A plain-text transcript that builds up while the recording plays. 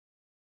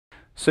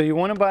So you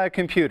want to buy a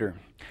computer.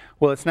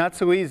 Well, it's not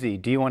so easy.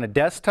 Do you want a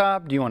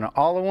desktop? Do you want an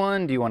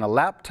all-in-one? Do you want a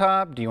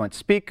laptop? Do you want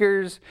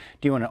speakers?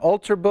 Do you want an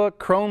Ultrabook,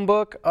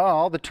 Chromebook? Oh,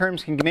 all the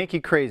terms can make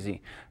you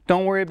crazy.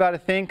 Don't worry about a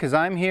thing, because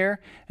I'm here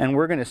and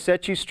we're going to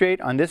set you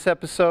straight on this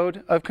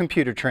episode of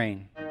Computer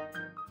Train.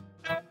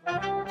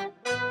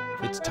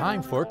 It's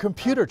time for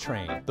Computer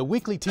Train, the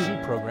weekly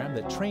TV program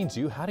that trains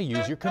you how to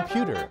use your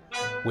computer,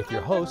 with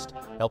your host,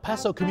 El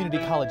Paso Community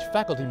College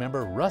faculty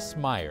member Russ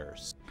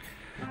Myers.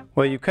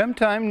 Well, you come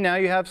time, now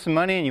you have some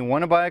money and you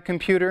want to buy a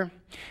computer,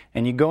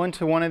 and you go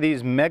into one of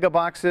these mega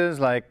boxes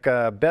like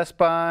Best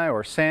Buy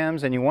or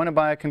Sam's and you want to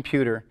buy a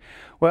computer.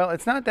 Well,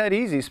 it's not that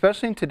easy,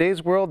 especially in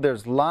today's world.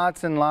 There's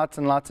lots and lots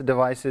and lots of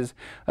devices,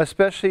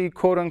 especially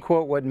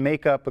quote-unquote what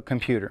make up a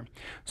computer.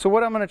 So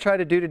what I'm going to try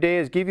to do today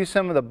is give you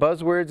some of the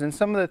buzzwords and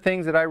some of the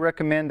things that I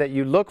recommend that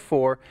you look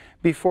for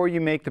before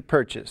you make the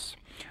purchase.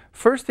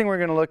 First thing we're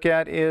going to look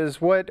at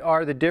is what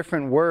are the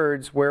different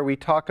words where we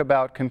talk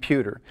about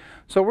computer.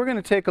 So we're going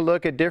to take a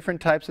look at different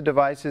types of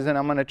devices, and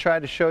I'm going to try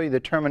to show you the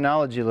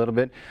terminology a little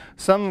bit,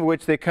 some of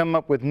which they come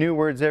up with new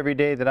words every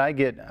day that I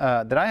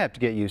have to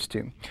get used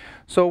to.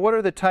 So what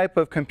are the type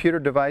of computer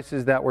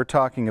devices that we're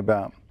talking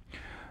about?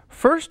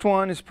 First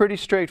one is pretty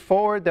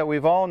straightforward, that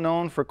we've all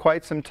known for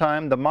quite some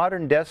time. The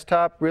modern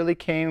desktop really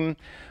came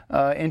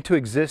into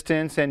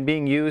existence and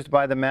being used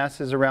by the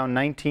masses around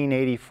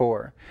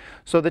 1984.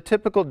 So the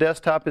typical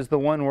desktop is the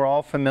one we're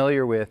all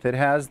familiar with. It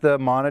has the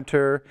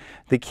monitor,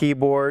 the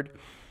keyboard.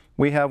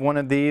 We have one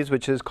of these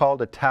which is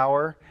called a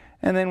tower,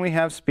 and then we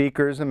have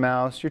speakers, a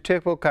mouse, your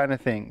typical kind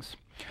of things.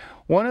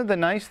 One of the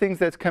nice things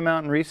that's come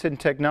out in recent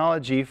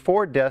technology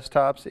for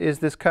desktops is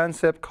this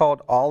concept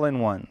called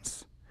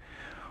all-in-ones.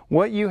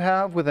 What you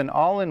have with an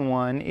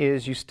all-in-one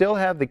is you still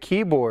have the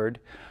keyboard,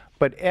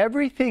 but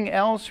everything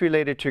else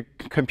related to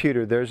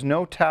computer, there's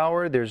no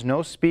tower, there's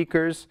no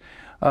speakers,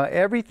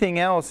 everything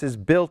else is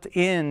built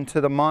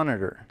into the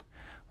monitor.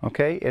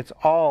 Okay, it's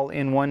all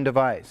in one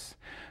device.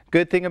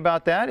 Good thing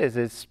about that is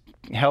it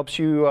helps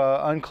you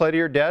unclutter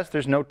your desk.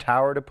 There's no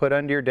tower to put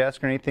under your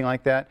desk or anything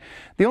like that.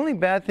 The only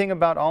bad thing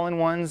about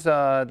all-in-ones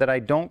that I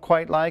don't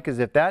quite like is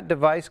if that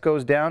device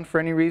goes down for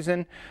any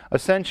reason,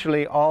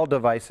 essentially all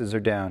devices are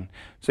down.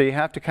 So you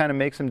have to kind of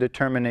make some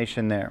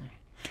determination there.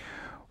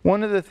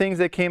 One of the things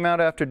that came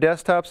out after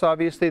desktops,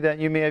 obviously, that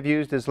you may have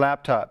used is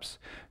laptops.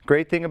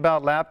 Great thing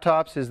about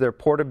laptops is their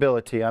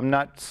portability. I'm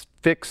not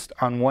fixed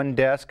on one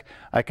desk.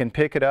 I can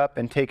pick it up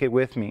and take it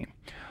with me.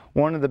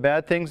 One of the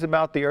bad things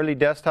about the early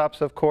desktops,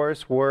 of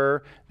course,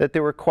 were that they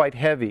were quite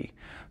heavy.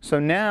 So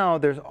now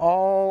there's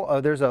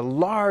a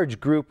large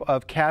group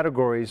of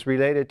categories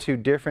related to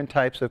different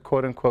types of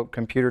quote-unquote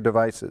computer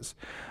devices.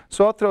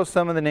 So I'll throw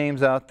some of the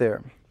names out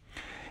there.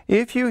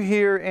 If you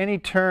hear any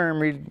term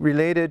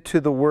related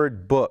to the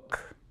word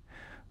book,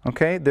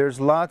 okay,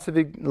 there's lots of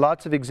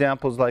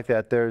examples like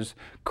that. There's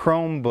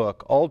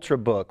Chromebook,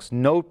 Ultrabooks,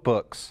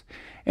 notebooks.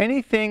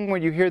 Anything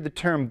when you hear the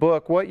term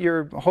book, what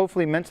you're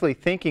hopefully mentally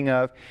thinking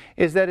of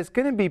is that it's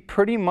going to be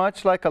pretty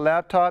much like a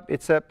laptop,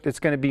 except it's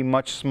going to be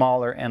much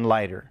smaller and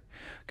lighter.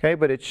 Okay,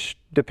 but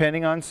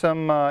depending on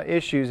some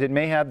issues, it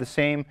may have the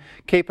same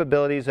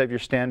capabilities of your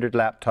standard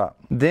laptop.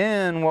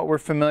 Then what we're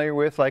familiar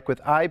with, like with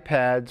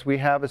iPads, we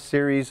have a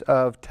series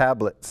of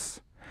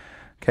tablets.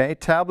 Okay,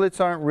 tablets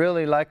aren't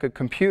really like a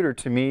computer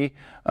to me.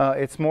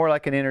 It's more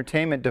like an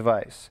entertainment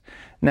device.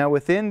 Now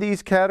within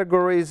these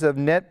categories of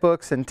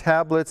netbooks and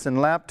tablets and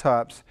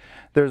laptops,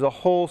 there's a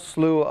whole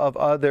slew of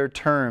other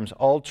terms,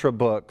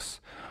 ultrabooks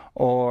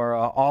or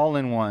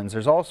all-in-ones.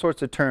 There's all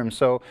sorts of terms.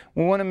 So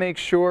we want to make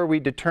sure we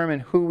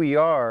determine who we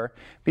are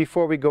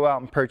before we go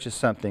out and purchase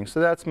something. So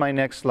that's my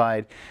next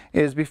slide,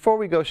 is before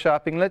we go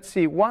shopping, let's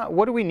see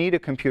what do we need a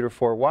computer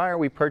for? Why are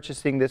we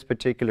purchasing this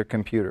particular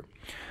computer?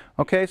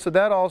 Okay, so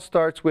that all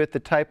starts with the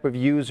type of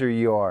user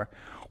you are.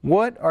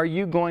 What are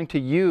you going to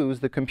use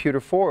the computer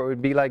for? It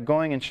would be like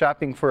going and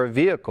shopping for a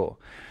vehicle.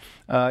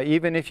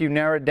 Even if you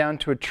narrow it down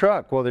to a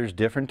truck, well, there's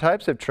different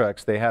types of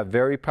trucks. They have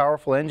very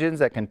powerful engines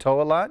that can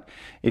tow a lot.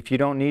 If you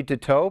don't need to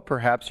tow,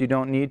 perhaps you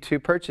don't need to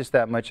purchase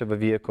that much of a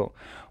vehicle.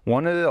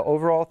 One of the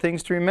overall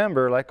things to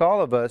remember, like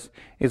all of us,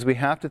 is we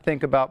have to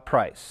think about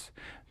price.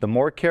 The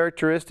more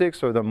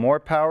characteristics or the more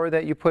power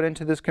that you put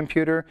into this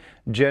computer,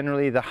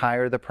 generally the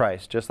higher the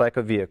price, just like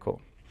a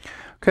vehicle.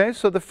 Okay,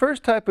 so the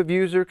first type of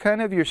user, kind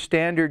of your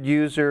standard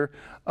user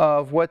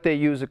of what they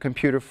use a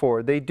computer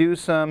for. They do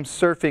some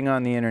surfing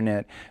on the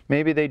internet.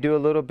 Maybe they do a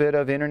little bit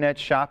of internet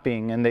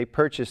shopping and they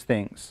purchase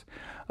things.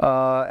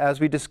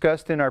 As we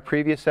discussed in our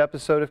previous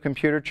episode of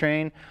Computer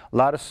Train, a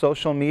lot of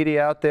social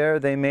media out there.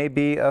 They may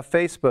be a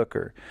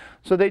Facebooker.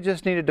 So they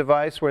just need a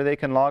device where they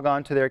can log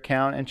on to their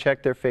account and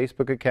check their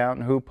Facebook account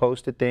and who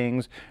posted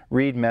things,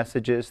 read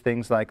messages,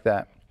 things like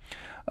that.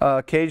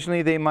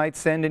 Occasionally they might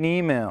send an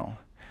email.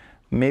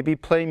 Maybe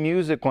play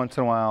music once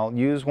in a while,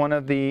 use one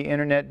of the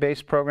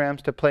internet-based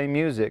programs to play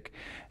music.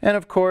 And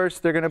of course,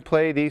 they're going to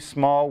play these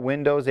small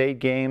Windows 8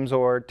 games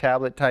or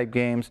tablet-type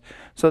games.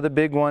 So the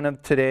big one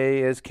of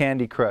today is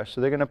Candy Crush.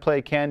 So they're going to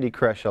play Candy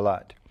Crush a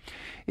lot.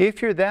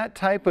 If you're that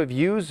type of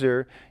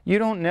user, you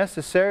don't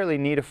necessarily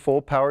need a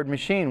full-powered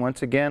machine.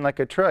 Once again, like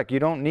a truck, you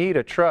don't need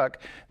a truck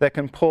that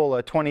can pull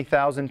a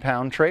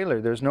 20,000-pound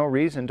trailer. There's no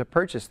reason to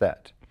purchase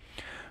that.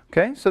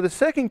 Okay, so the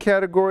second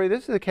category,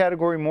 this is the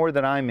category more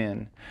that I'm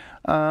in.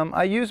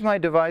 I use my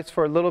device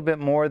for a little bit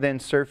more than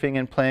surfing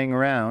and playing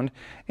around,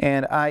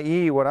 and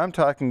i.e. what I'm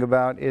talking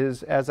about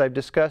is, as I've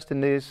discussed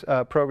in these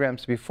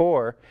programs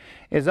before,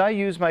 is I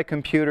use my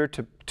computer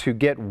to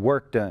get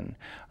work done.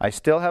 I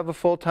still have a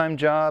full-time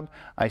job,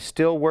 I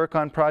still work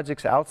on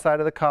projects outside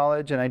of the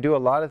college, and I do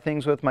a lot of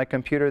things with my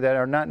computer that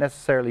are not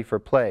necessarily for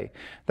play,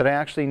 that I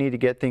actually need to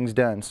get things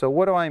done. So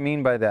what do I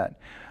mean by that?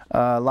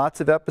 Lots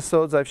of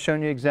episodes I've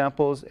shown you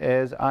examples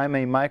as I'm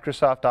a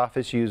Microsoft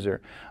Office user.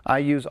 I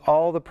use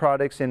all the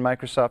products in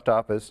Microsoft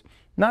Office,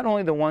 not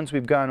only the ones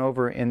we've gone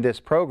over in this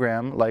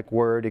program like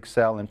Word,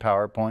 Excel, and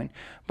PowerPoint,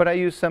 but I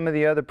use some of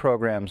the other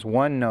programs,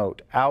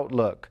 OneNote,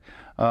 Outlook.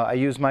 I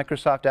use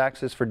Microsoft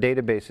Access for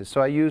databases, so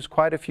I use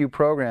quite a few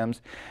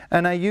programs,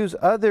 and I use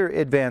other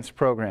advanced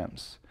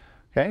programs.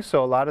 Okay,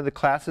 so a lot of the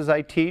classes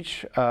I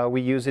teach,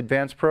 we use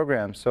advanced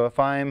programs. So if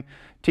I'm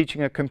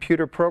teaching a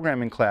computer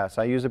programming class,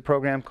 I use a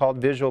program called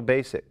Visual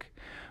Basic.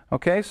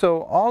 Okay,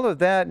 so all of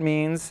that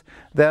means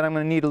that I'm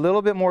going to need a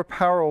little bit more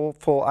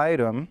powerful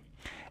item.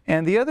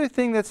 And the other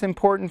thing that's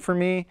important for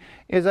me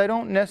is I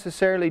don't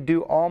necessarily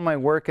do all my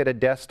work at a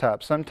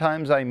desktop.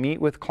 Sometimes I meet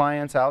with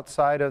clients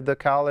outside of the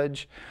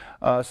college.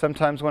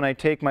 Sometimes when I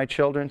take my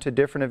children to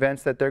different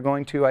events that they're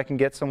going to, I can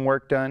get some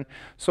work done.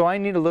 So I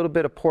need a little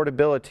bit of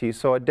portability.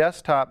 So a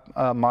desktop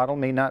model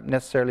may not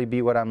necessarily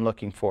be what I'm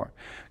looking for.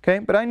 Okay,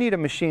 but I need a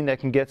machine that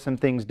can get some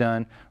things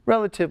done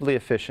relatively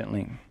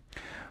efficiently.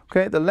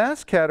 Okay, the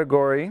last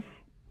category,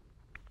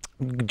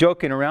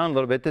 joking around a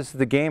little bit, this is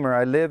the gamer.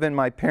 I live in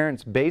my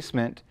parents'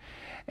 basement,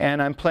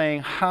 and I'm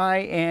playing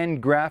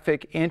high-end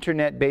graphic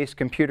internet-based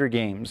computer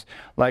games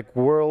like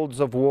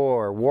Worlds of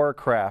War,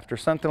 Warcraft, or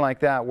something like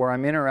that, where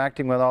I'm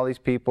interacting with all these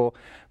people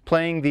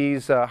playing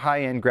these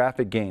high-end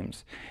graphic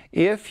games.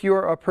 If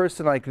you're a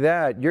person like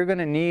that, you're going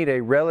to need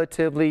a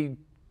relatively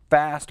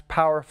fast,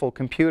 powerful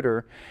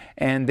computer,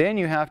 and then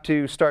you have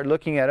to start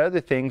looking at other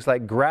things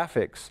like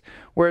graphics.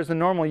 Whereas the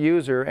normal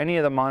user, any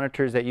of the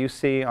monitors that you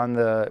see on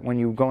when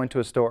you go into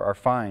a store are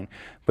fine.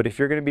 But if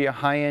you're going to be a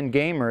high-end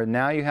gamer,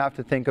 now you have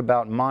to think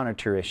about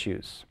monitor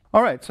issues.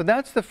 All right, so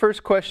that's the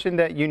first question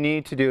that you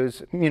need to do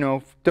is,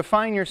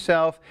 define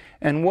yourself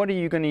and what are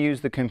you going to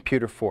use the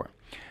computer for.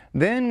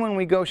 Then when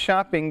we go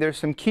shopping, there's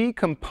some key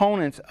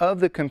components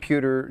of the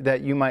computer that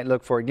you might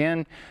look for.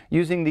 Again,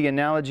 using the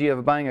analogy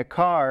of buying a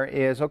car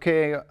is,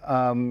 okay,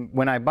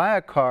 when I buy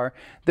a car,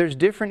 there's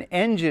different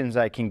engines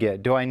I can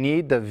get. Do I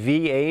need the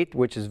V8,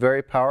 which is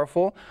very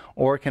powerful,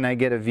 or can I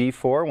get a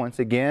V4? Once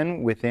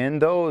again, within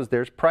those,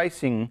 there's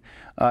pricing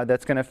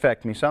that's going to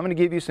affect me. So I'm going to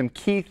give you some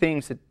key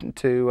things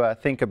to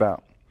think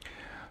about.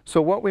 So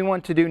what we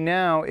want to do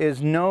now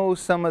is know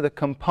some of the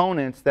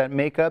components that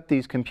make up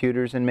these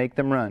computers and make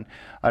them run.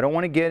 I don't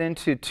want to get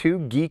into too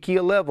geeky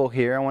a level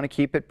here. I want to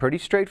keep it pretty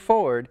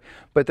straightforward,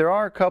 but there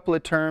are a couple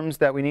of terms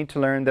that we need to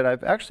learn that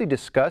I've actually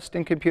discussed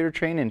in computer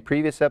training in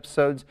previous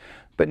episodes,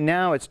 but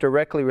now it's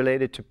directly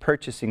related to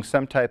purchasing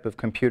some type of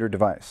computer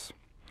device.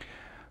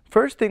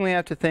 First thing we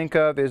have to think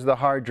of is the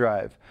hard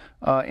drive.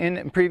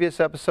 In previous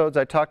episodes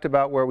I talked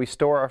about where we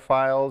store our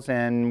files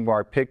and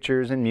our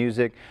pictures and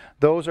music.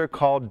 Those are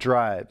called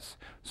drives.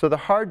 So the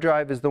hard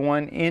drive is the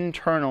one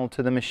internal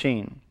to the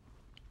machine.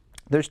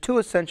 There's two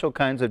essential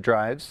kinds of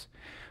drives.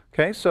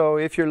 Okay, so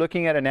if you're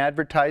looking at an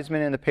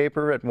advertisement in the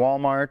paper at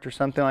Walmart or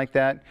something like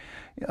that,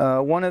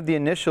 one of the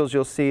initials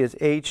you'll see is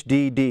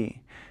HDD.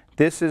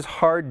 This is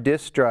hard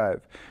disk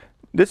drive.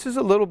 This is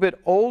a little bit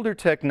older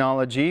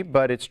technology,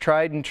 but it's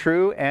tried and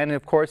true, and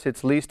of course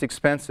it's least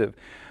expensive.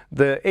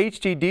 The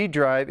HDD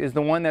drive is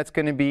the one that's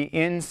going to be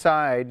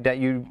inside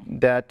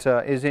that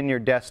is in your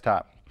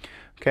desktop.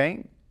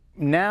 Okay?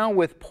 Now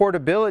with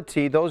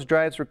portability, those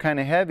drives were kind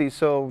of heavy,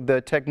 so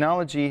the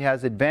technology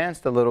has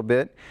advanced a little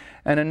bit.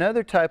 And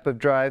another type of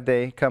drive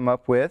they come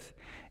up with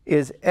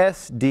is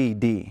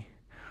SDD,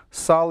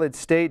 solid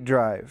state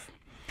drive.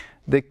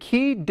 The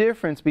key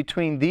difference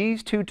between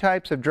these two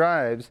types of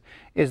drives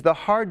is the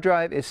hard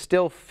drive is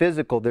still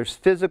physical. There's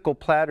physical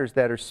platters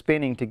that are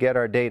spinning to get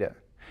our data.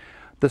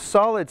 The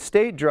solid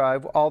state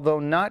drive, although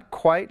not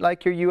quite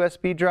like your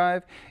USB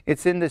drive,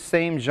 it's in the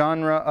same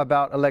genre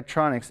about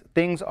electronics.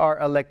 Things are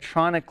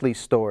electronically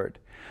stored.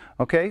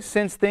 Okay,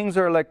 since things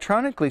are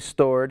electronically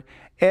stored,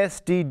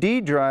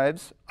 SDD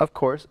drives, of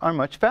course, are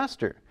much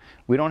faster.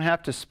 We don't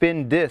have to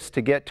spin disks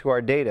to get to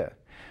our data.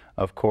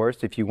 Of course,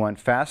 if you want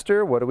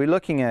faster, what are we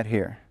looking at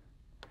here?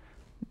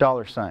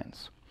 Dollar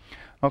signs.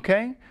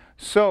 Okay?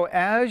 So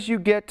as you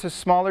get to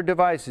smaller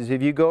devices,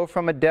 if you go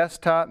from a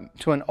desktop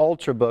to an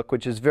Ultrabook,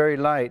 which is very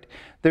light,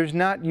 there's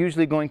not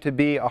usually going to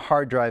be a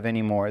hard drive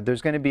anymore.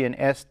 There's going to be an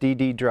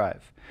SDD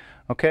drive.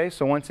 Okay?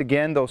 So once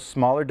again, those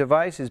smaller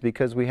devices,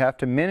 because we have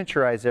to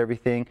miniaturize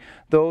everything,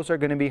 those are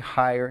going to be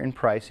higher in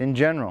price in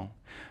general.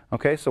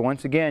 Okay, so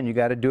once again, you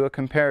got to do a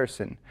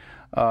comparison.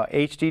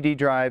 HDD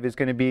drive is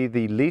going to be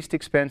the least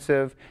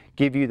expensive,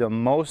 give you the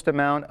most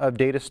amount of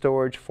data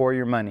storage for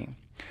your money.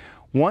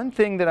 One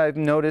thing that I've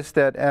noticed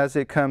that as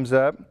it comes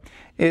up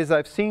is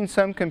I've seen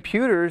some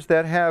computers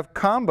that have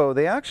combo.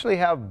 They actually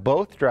have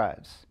both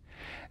drives.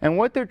 And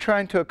what they're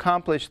trying to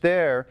accomplish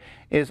there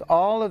is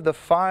all of the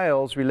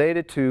files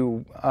related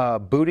to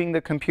booting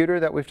the computer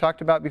that we've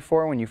talked about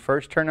before when you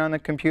first turn on the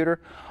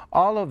computer,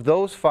 all of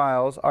those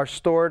files are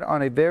stored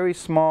on a very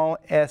small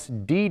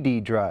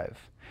SDD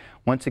drive.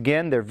 Once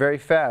again, they're very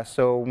fast,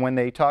 so when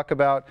they talk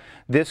about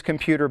this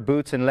computer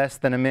boots in less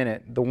than a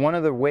minute, one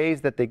of the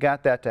ways that they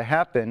got that to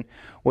happen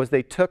was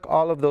they took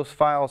all of those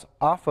files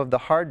off of the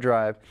hard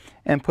drive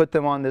and put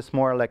them on this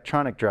more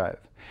electronic drive.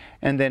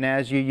 And then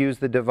as you use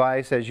the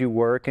device, as you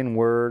work in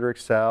Word or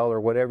Excel or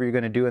whatever you're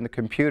going to do in the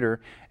computer,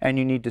 and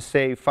you need to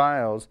save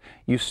files,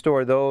 you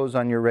store those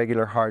on your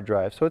regular hard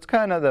drive. So it's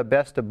kind of the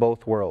best of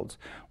both worlds.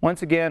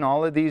 Once again,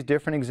 all of these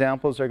different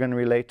examples are going to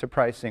relate to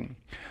pricing.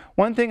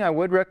 One thing I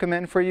would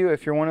recommend for you,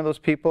 if you're one of those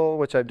people,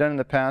 which I've done in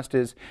the past,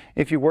 is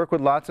if you work with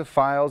lots of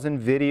files and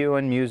video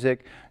and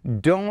music,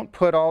 don't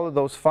put all of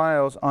those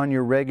files on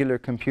your regular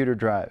computer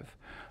drive.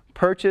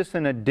 Purchase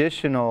an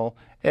additional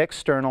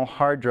external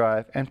hard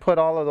drive and put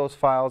all of those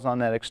files on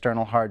that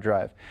external hard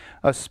drive.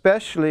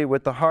 Especially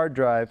with the hard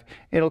drive,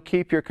 it'll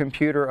keep your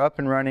computer up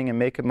and running and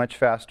make it much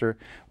faster,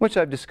 which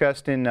I've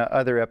discussed in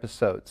other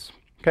episodes.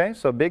 Okay,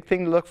 so a big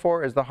thing to look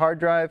for is the hard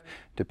drive.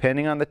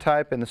 Depending on the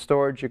type and the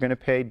storage, you're going to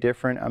pay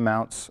different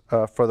amounts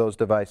for those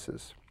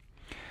devices.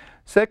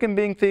 Second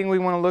big thing we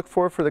want to look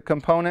for the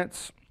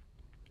components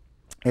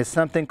is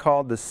something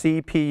called the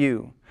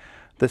CPU,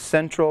 the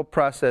Central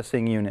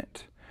Processing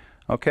Unit.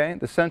 Okay,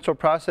 the Central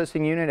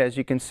Processing Unit, as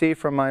you can see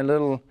from my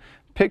little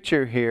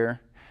picture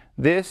here,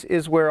 this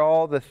is where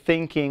all the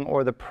thinking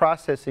or the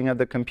processing of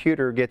the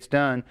computer gets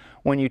done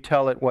when you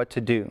tell it what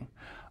to do.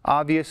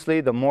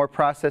 Obviously, the more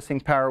processing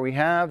power we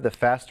have, the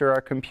faster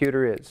our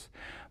computer is.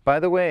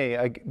 By the way,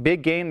 a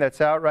big game that's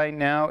out right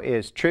now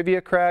is Trivia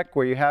Crack,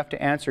 where you have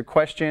to answer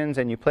questions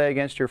and you play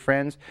against your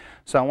friends.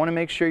 So I want to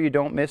make sure you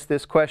don't miss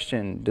this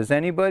question. Does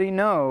anybody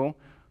know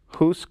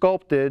who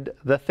sculpted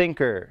the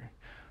Thinker?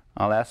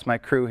 I'll ask my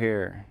crew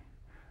here.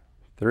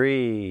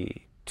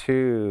 3,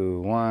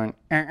 2, 1.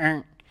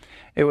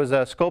 It was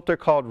a sculptor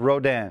called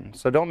Rodin,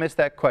 so don't miss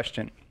that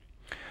question.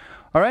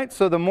 All right,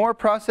 so the more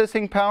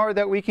processing power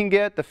that we can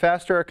get, the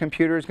faster our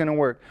computer is going to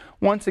work.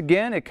 Once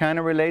again, it kind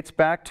of relates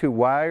back to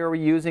why are we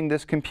using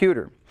this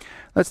computer.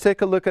 Let's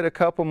take a look at a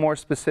couple more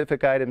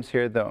specific items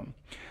here though.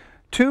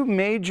 Two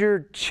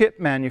major chip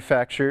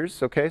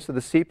manufacturers, okay, so the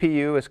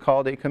CPU is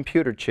called a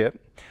computer chip.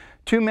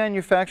 Two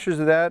manufacturers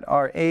of that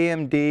are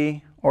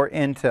AMD or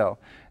Intel.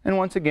 And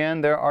once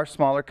again, there are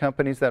smaller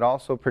companies that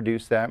also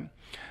produce that.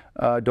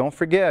 Don't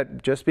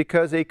forget, just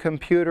because a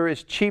computer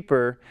is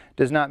cheaper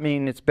does not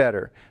mean it's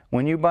better.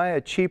 When you buy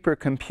a cheaper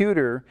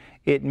computer,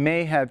 it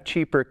may have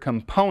cheaper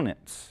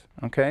components.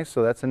 Okay,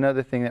 so that's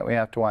another thing that we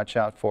have to watch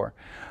out for.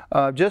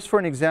 Just for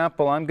an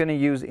example, I'm going to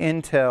use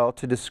Intel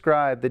to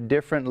describe the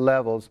different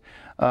levels,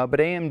 but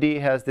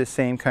AMD has this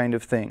same kind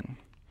of thing.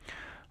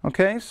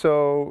 Okay,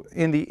 so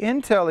in the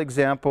Intel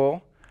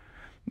example,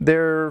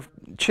 their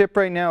chip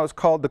right now is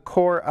called the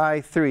Core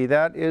i3.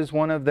 That is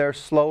one of their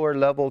slower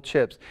level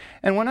chips.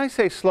 And when I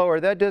say slower,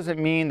 that doesn't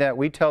mean that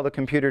we tell the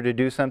computer to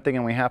do something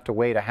and we have to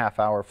wait a half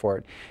hour for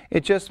it.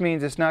 It just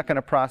means it's not going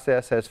to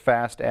process as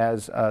fast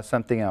as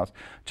something else.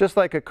 Just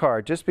like a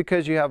car, just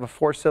because you have a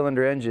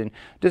 4-cylinder engine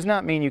does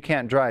not mean you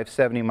can't drive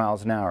 70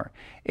 miles an hour.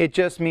 It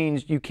just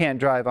means you can't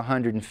drive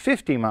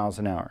 150 miles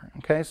an hour.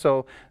 Okay,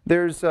 so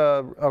there's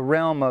a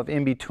realm of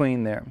in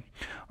between there.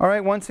 All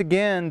right, once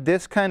again,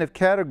 this kind of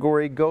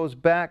category goes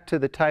back to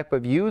the type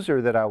of user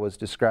that I was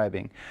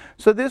describing.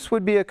 So this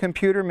would be a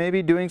computer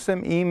maybe doing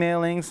some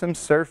emailing, some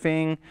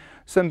surfing,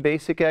 some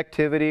basic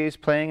activities,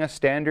 playing a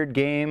standard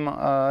game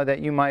that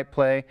you might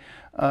play,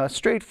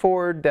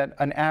 straightforward that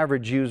an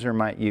average user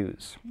might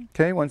use.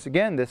 Okay, once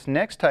again, this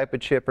next type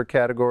of chip or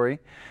category,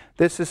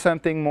 this is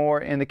something more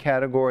in the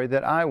category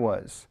that I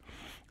was.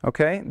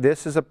 Okay,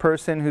 this is a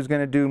person who's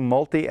going to do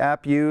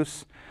multi-app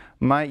use,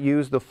 might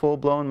use the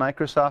full-blown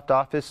Microsoft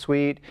Office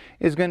suite,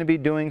 is going to be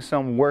doing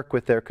some work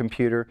with their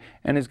computer,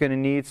 and is going to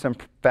need some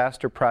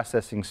faster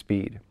processing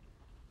speed.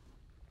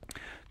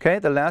 Okay,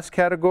 the last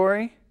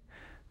category,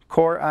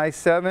 Core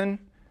i7,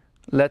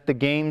 let the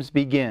games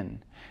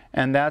begin.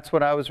 And that's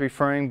what I was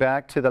referring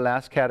back to the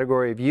last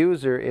category of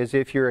user, is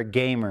if you're a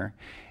gamer.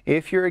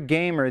 If you're a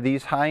gamer,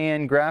 these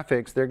high-end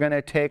graphics, they're going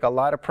to take a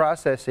lot of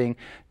processing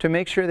to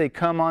make sure they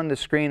come on the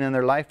screen and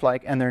they're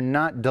lifelike and they're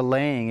not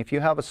delaying. If you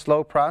have a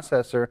slow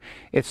processor,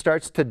 it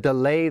starts to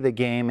delay the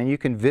game and you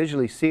can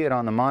visually see it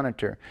on the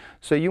monitor.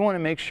 So you want to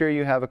make sure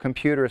you have a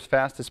computer as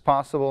fast as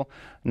possible.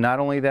 Not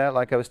only that,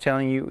 like I was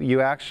telling you,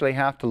 you actually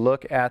have to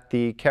look at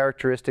the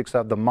characteristics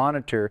of the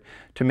monitor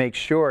to make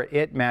sure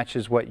it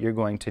matches what you're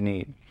going to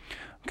need.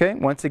 Okay,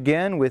 once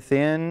again,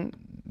 within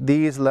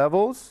these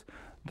levels,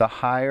 the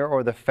higher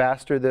or the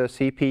faster the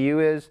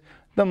CPU is,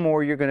 the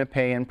more you're going to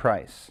pay in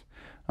price.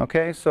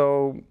 Okay,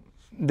 so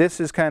this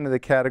is kind of the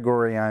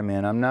category I'm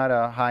in. I'm not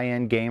a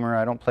high-end gamer.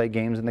 I don't play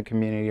games in the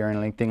community or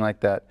anything like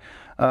that.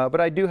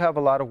 But I do have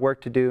a lot of work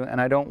to do, and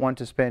I don't want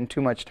to spend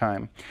too much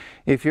time.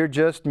 If you're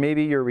just,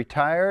 maybe you're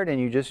retired and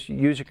you just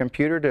use your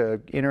computer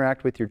to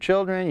interact with your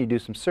children, you do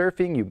some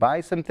surfing, you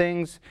buy some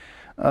things,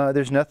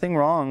 there's nothing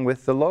wrong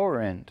with the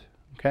lower end.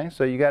 Okay,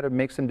 so you got to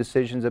make some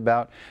decisions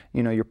about,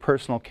 your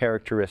personal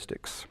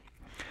characteristics.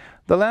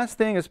 The last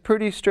thing is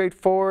pretty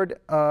straightforward,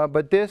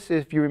 but this,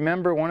 if you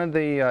remember, one of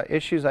the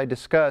issues I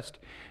discussed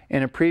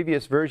in a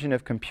previous version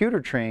of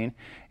Computer Train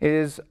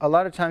is a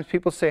lot of times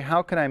people say,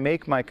 how can I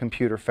make my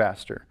computer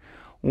faster?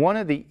 One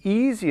of the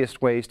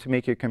easiest ways to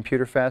make your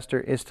computer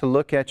faster is to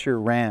look at your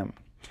RAM.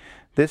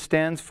 This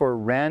stands for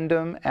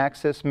Random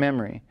Access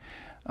Memory.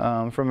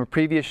 From a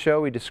previous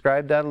show we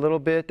described that a little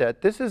bit,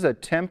 that this is a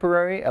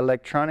temporary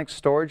electronic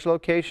storage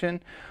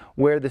location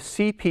where the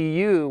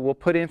CPU will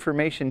put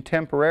information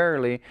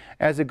temporarily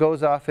as it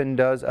goes off and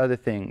does other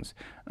things.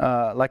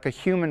 Like a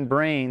human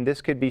brain,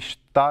 this could be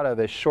thought of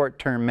as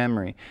short-term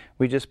memory.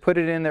 We just put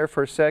it in there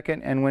for a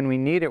second, and when we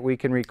need it, we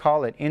can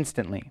recall it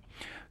instantly.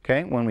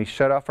 Okay? When we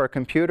shut off our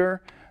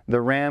computer,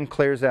 the RAM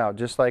clears out.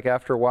 Just like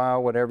after a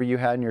while, whatever you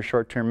had in your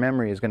short-term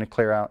memory is going to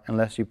clear out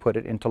unless you put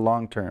it into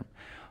long-term.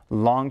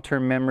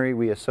 Long-term memory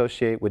we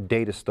associate with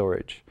data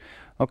storage.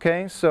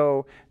 Okay,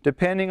 so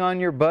depending on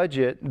your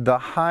budget, the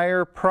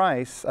higher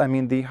price,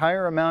 the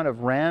higher amount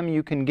of RAM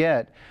you can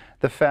get,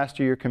 the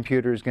faster your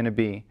computer is going to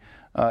be.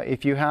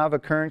 If you have a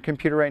current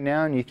computer right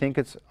now and you think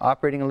it's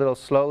operating a little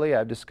slowly,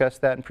 I've discussed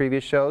that in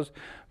previous shows,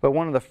 but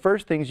one of the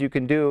first things you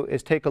can do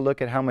is take a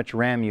look at how much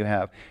RAM you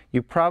have.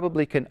 You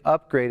probably can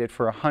upgrade it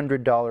for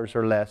 $100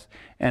 or less,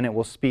 and it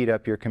will speed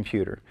up your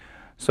computer.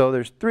 So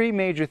there's three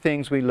major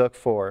things we look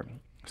for: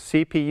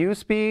 CPU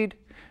speed,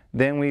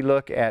 then we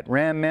look at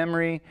RAM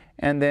memory,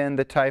 and then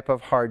the type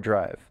of hard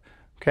drive.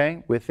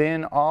 Okay?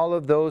 Within all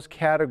of those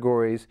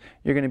categories,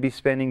 you're going to be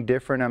spending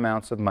different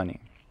amounts of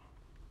money.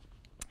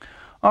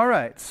 All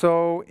right,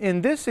 so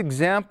in this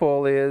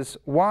example is,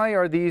 why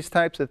are these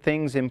types of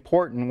things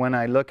important when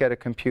I look at a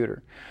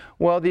computer?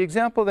 Well, the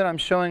example that I'm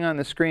showing on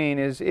the screen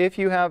is if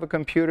you have a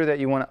computer that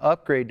you want to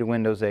upgrade to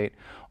Windows 8,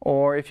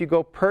 or if you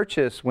go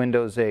purchase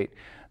Windows 8,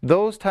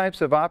 those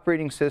types of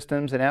operating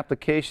systems and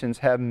applications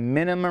have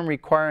minimum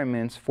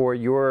requirements for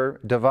your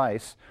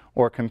device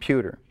or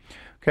computer.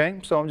 Okay,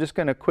 so I'm just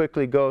going to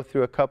quickly go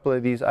through a couple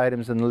of these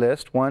items in the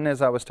list. One,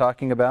 as I was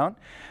talking about,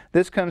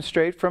 this comes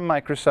straight from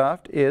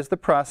Microsoft, is the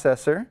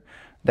processor.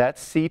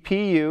 That's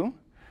CPU.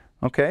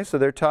 Okay, so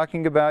they're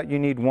talking about you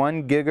need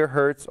 1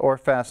 gigahertz or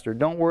faster.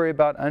 Don't worry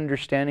about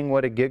understanding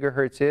what a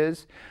gigahertz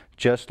is.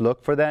 Just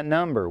look for that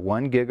number,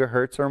 1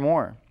 gigahertz or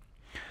more.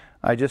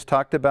 I just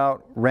talked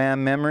about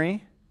RAM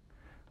memory.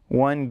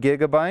 1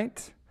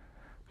 gigabyte.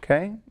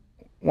 Okay.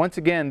 Once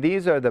again,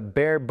 these are the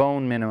bare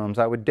bone minimums.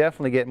 I would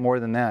definitely get more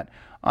than that.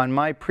 On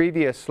my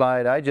previous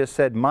slide, I just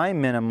said my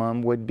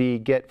minimum would be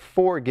get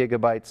 4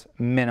 gigabytes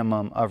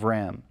minimum of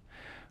RAM.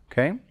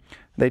 Okay.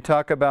 They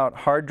talk about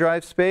hard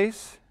drive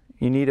space.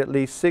 You need at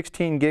least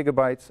 16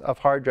 gigabytes of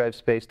hard drive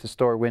space to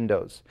store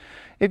Windows.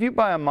 If you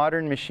buy a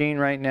modern machine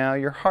right now,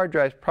 your hard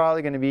drive is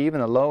probably going to be even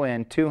the low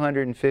end,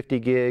 250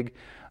 gig,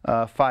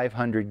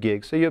 500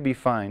 gigs, so you'll be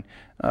fine.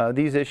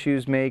 These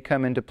issues may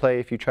come into play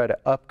if you try to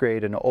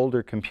upgrade an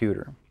older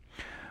computer.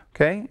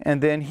 Okay,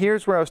 and then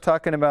here's where I was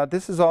talking about,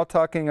 this is all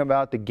talking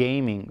about the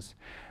gamings.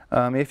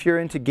 If you're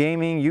into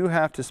gaming, you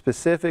have to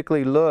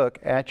specifically look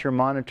at your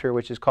monitor,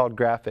 which is called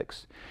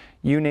graphics.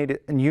 You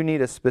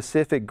need a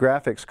specific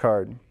graphics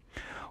card.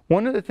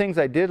 One of the things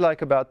I did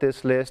like about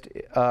this list,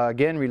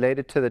 again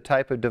related to the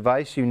type of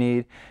device you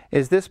need,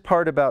 is this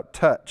part about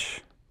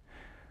touch.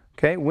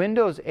 Okay,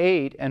 Windows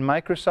 8 and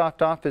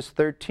Microsoft Office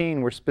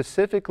 13 were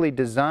specifically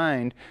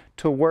designed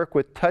to work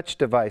with touch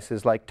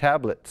devices like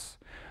tablets.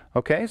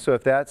 Okay, so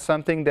if that's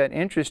something that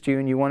interests you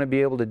and you want to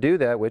be able to do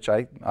that, which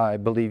I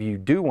believe you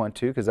do want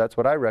to, because that's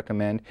what I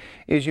recommend,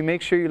 is you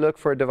make sure you look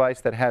for a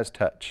device that has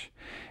touch.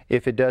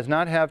 If it does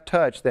not have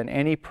touch, then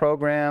any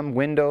program,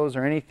 Windows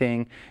or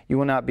anything, you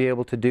will not be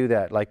able to do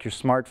that, like your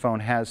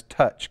smartphone has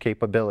touch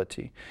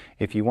capability.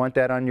 If you want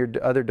that on your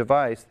other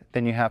device,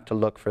 then you have to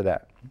look for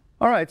that.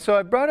 All right, so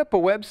I brought up a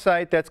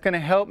website that's going to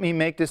help me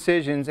make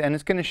decisions, and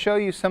it's going to show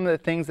you some of the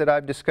things that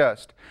I've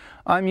discussed.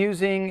 I'm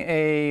using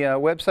a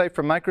website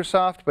from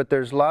Microsoft, but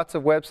there's lots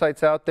of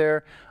websites out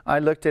there. I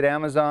looked at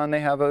Amazon, they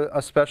have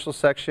a special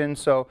section.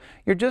 So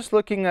you're just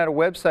looking at a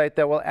website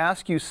that will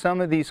ask you some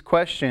of these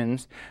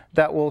questions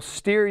that will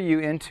steer you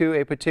into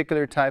a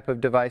particular type of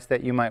device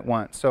that you might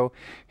want. So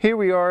here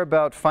we are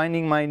about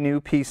finding my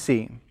new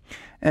PC.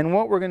 And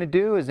what we're going to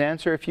do is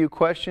answer a few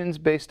questions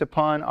based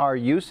upon our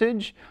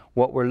usage,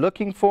 what we're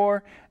looking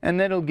for, and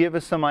then it'll give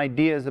us some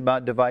ideas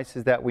about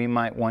devices that we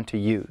might want to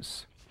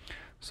use.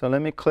 So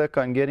let me click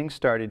on getting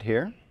started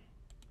here.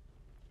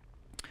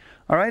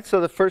 All right,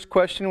 so the first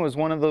question was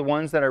one of the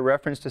ones that I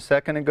referenced a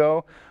second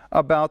ago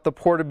about the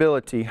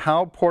portability.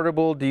 How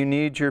portable do you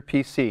need your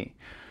PC?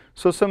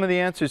 So some of the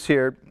answers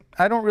here,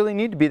 I don't really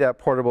need to be that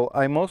portable.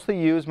 I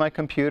mostly use my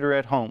computer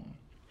at home.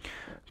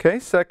 Okay,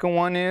 second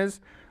one is,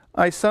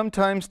 I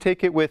sometimes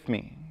take it with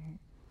me.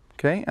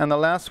 Okay, and the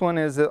last one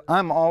is that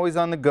I'm always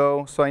on the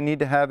go, so I need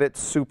to have it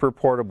super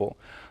portable.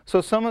 So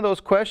some of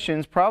those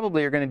questions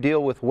probably are going to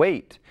deal with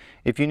weight.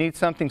 If you need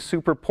something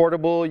super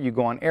portable, you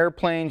go on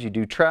airplanes, you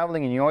do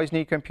traveling, and you always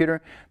need a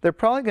computer, they're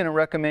probably going to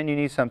recommend you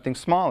need something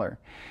smaller.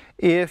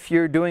 If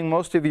you're doing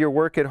most of your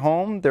work at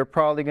home, they're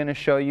probably going to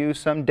show you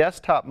some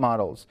desktop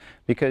models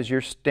because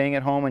you're staying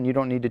at home and you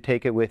don't need to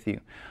take it with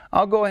you.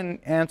 I'll go ahead and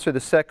answer the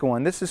second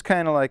one. This is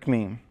kind of like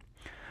me.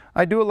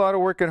 I do a lot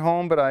of work at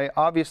home, but I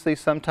obviously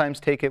sometimes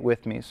take it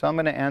with me. So I'm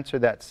going to answer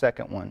that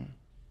second one.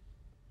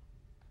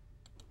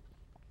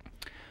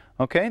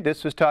 Okay,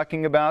 this was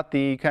talking about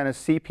the kind of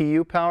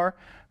CPU power.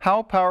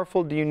 How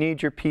powerful do you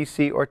need your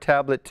PC or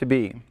tablet to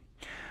be?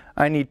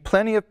 I need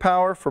plenty of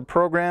power for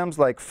programs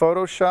like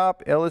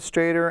Photoshop,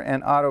 Illustrator,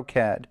 and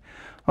AutoCAD.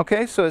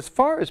 Okay, so as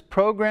far as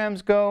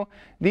programs go,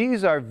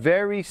 these are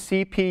very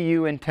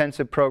CPU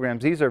intensive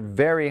programs. These are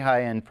very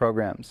high-end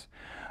programs.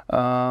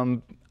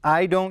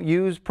 I don't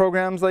use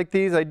programs like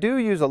these. I do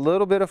use a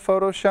little bit of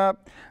Photoshop,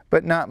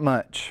 but not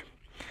much.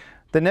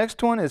 The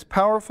next one is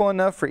powerful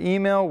enough for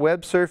email,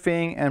 web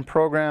surfing, and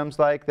programs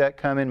like that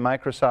come in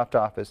Microsoft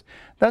Office.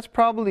 That's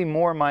probably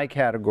more my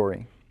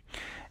category.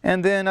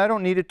 And then I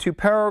don't need it too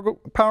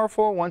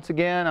powerful. Once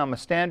again, I'm a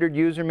standard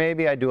user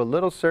maybe. I do a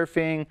little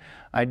surfing,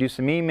 I do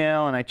some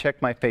email, and I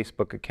check my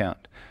Facebook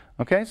account.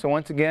 Okay, so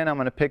once again, I'm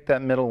going to pick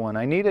that middle one.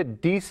 I need a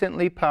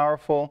decently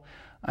powerful.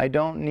 I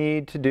don't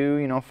need to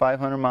do,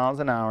 500 miles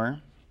an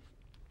hour.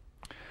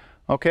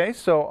 Okay,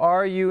 so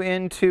are you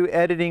into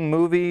editing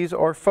movies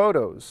or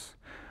photos?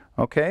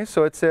 Okay,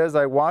 so it says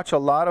I watch a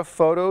lot of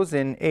photos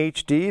in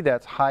HD,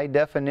 that's high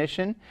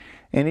definition.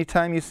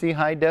 Anytime you see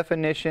high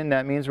definition,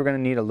 that means we're going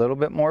to need a little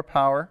bit more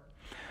power.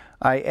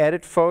 I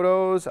edit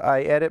photos,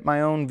 I edit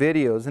my own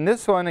videos. And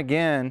this one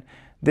again,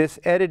 this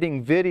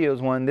editing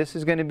videos one, this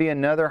is going to be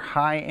another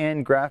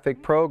high-end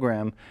graphic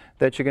program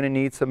that you're going to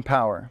need some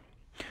power.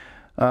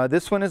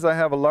 This one is I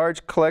have a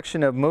large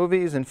collection of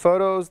movies and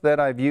photos that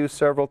I've used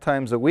several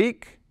times a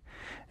week.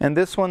 And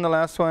this one, the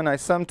last one, I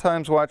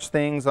sometimes watch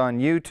things on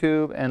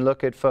YouTube and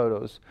look at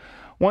photos.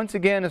 Once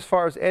again, as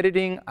far as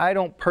editing, I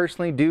don't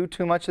personally do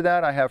too much of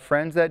that. I have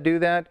friends that do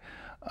that.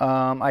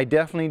 I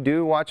definitely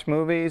do watch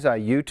movies. I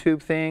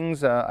YouTube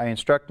things. I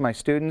instruct my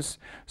students.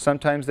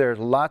 Sometimes there's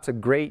lots of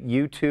great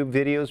YouTube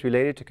videos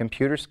related to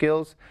computer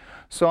skills.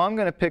 So I'm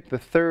going to pick the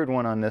third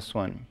one on this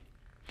one.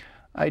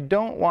 I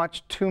don't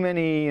watch too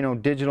many,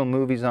 digital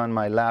movies on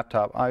my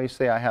laptop.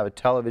 Obviously, I have a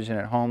television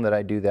at home that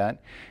I do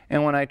that.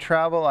 And when I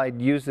travel, I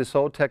use this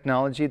old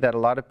technology that a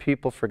lot of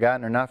people forgot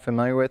and are not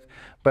familiar with,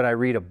 but I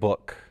read a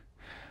book.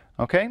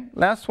 Okay,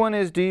 last one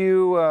is, do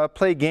you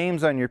play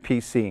games on your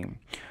PC?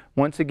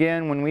 Once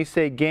again, when we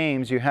say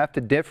games, you have to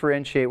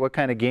differentiate what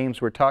kind of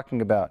games we're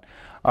talking about.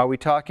 Are we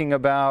talking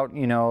about,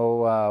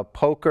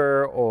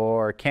 poker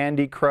or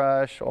Candy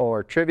Crush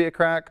or Trivia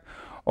Crack?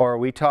 Or are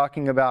we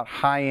talking about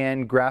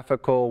high-end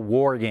graphical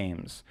war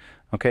games?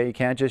 Okay, you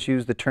can't just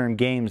use the term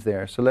games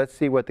there. So let's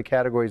see what the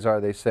categories are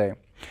they say. It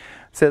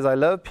says, I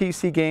love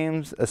PC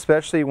games,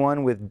 especially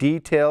one with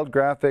detailed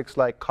graphics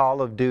like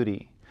Call of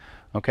Duty.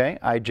 Okay,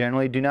 I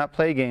generally do not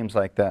play games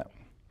like that.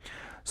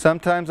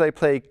 Sometimes I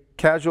play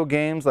casual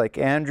games like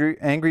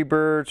Angry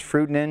Birds,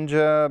 Fruit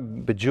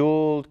Ninja,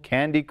 Bejeweled,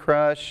 Candy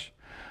Crush,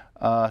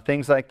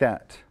 things like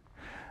that.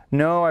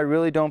 No, I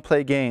really don't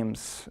play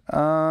games.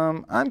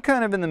 I'm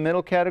kind of in the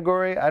middle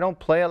category. I don't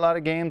play a lot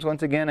of games.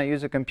 Once again, I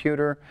use a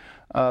computer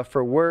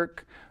for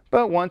work.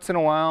 But once in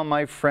a while,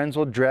 my friends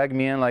will drag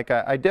me in. Like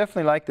I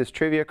definitely like this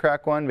Trivia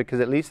Crack one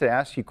because at least it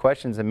asks you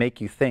questions and make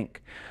you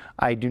think.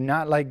 I do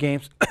not like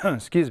games,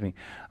 excuse me.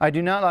 I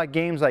do not like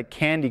games like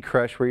Candy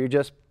Crush where you're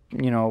just,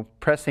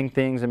 pressing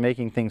things and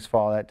making things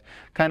fall. That's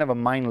kind of a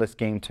mindless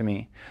game to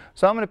me.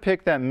 So I'm going to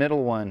pick that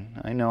middle one.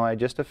 I know I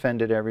just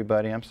offended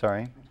everybody. I'm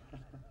sorry.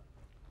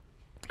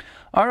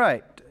 All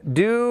right,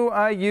 do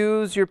I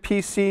use your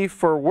PC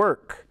for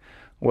work?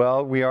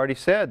 Well, we already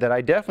said that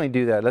I definitely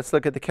do that. Let's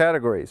look at the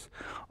categories.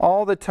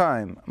 All the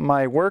time.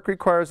 My work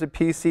requires a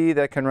PC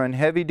that can run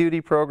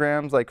heavy-duty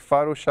programs like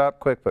Photoshop,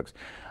 QuickBooks.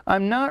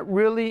 I'm not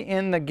really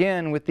in,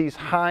 again, with these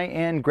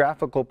high-end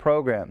graphical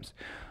programs.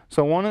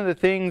 So one of the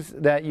things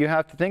that you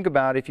have to think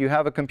about, if you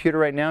have a computer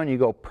right now and you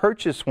go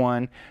purchase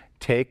one,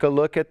 take a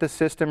look at the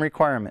system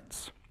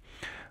requirements.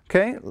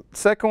 Okay,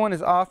 second one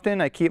is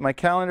often. I keep my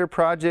calendar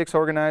projects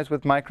organized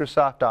with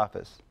Microsoft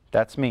Office.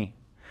 That's me.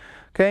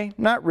 Okay,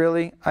 not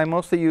really. I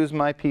mostly use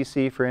my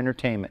PC for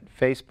entertainment.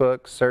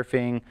 Facebook,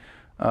 surfing,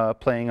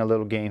 playing a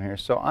little game here.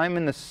 So I'm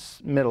in the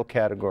middle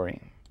category.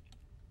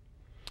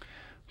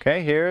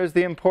 Okay, here's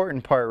the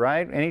important part,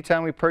 right?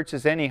 Anytime we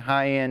purchase any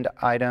high-end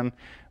item,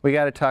 we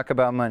got to talk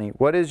about money.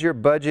 What is your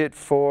budget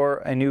for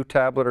a new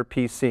tablet or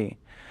PC?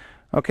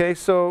 Okay,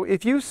 so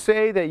if you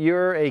say that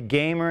you're a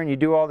gamer and you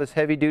do all this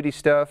heavy-duty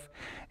stuff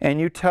and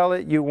you tell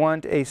it you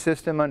want a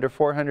system under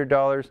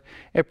 $400,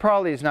 it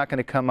probably is not going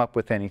to come up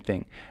with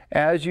anything.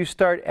 As you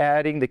start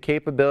adding the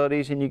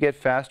capabilities and you get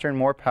faster and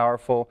more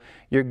powerful,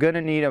 you're going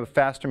to need a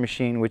faster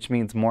machine, which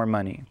means more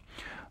money.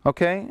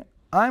 Okay,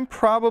 I'm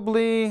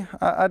probably,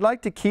 I'd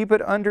like to keep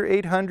it under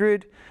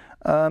 800,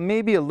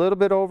 maybe a little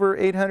bit over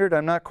 800,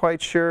 I'm not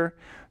quite sure.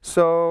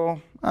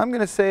 So I'm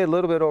going to say a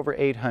little bit over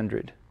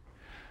 800.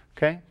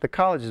 Okay, the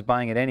college is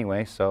buying it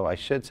anyway, so I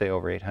should say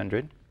over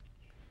 800.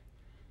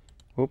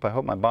 Oop, I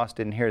hope my boss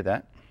didn't hear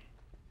that.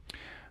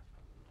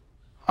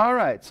 All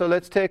right, so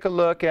let's take a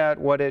look at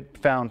what it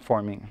found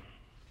for me.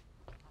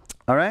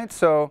 All right,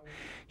 so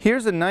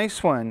here's a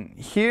nice one.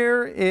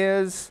 Here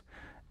is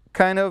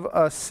kind of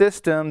a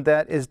system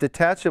that is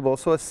detachable.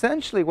 So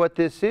essentially what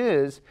this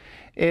is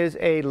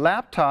a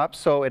laptop,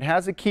 so it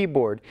has a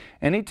keyboard.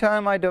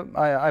 Anytime I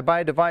buy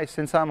a device,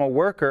 since I'm a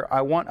worker,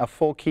 I want a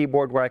full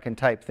keyboard where I can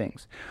type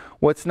things.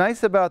 What's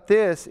nice about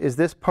this is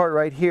this part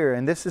right here,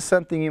 and this is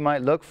something you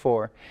might look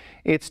for.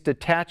 It's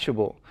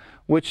detachable,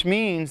 which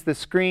means the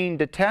screen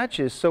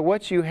detaches. So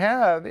what you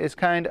have is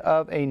kind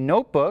of a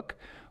notebook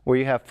where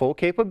you have full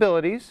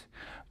capabilities,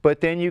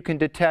 but then you can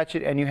detach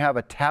it and you have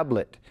a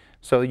tablet.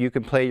 So you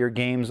can play your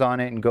games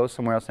on it and go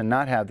somewhere else and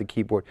not have the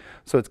keyboard.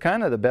 So it's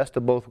kind of the best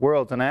of both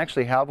worlds, and I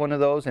actually have one of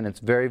those, and it's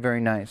very, very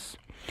nice.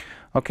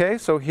 Okay,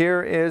 so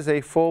here is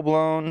a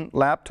full-blown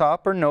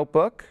laptop or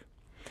notebook.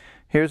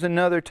 Here's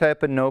another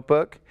type of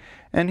notebook,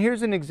 and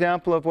here's an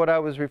example of what I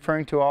was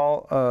referring to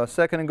a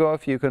second ago,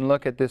 if you can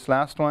look at this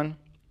last one.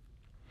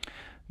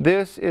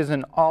 This is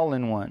an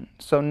all-in-one.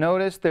 So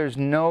notice there's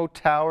no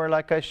tower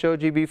like I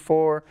showed you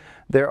before.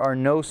 There are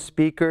no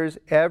speakers.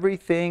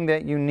 Everything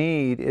that you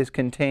need is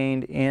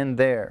contained in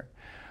there.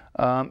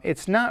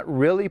 It's not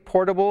really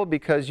portable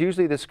because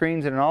usually the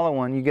screens in an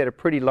all-in-one, you get a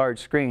pretty large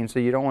screen, so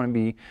you don't want to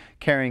be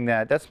carrying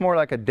that. That's more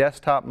like a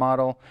desktop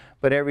model,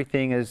 but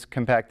everything is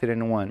compacted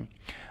into one.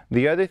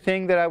 The other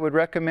thing that I would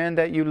recommend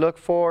that you look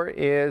for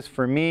is,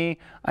 for me,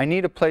 I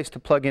need a place to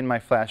plug in my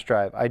flash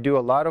drive. I do a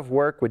lot of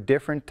work with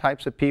different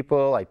types of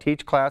people. I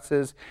teach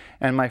classes,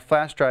 and my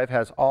flash drive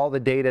has all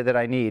the data that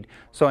I need,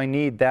 so I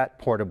need that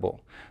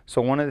portable.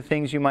 So one of the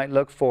things you might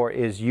look for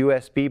is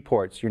USB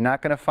ports. You're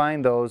not going to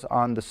find those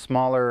on the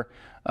smaller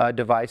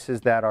devices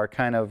that are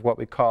kind of what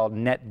we call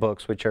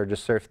netbooks, which are to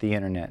surf the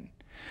internet.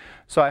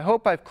 So I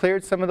hope I've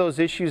cleared some of those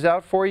issues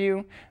out for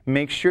you.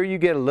 Make sure you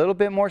get a little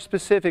bit more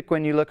specific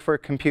when you look for a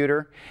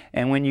computer.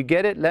 And when you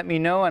get it, let me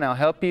know and I'll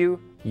help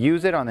you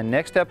use it on the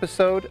next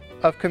episode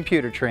of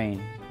Computer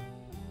Train.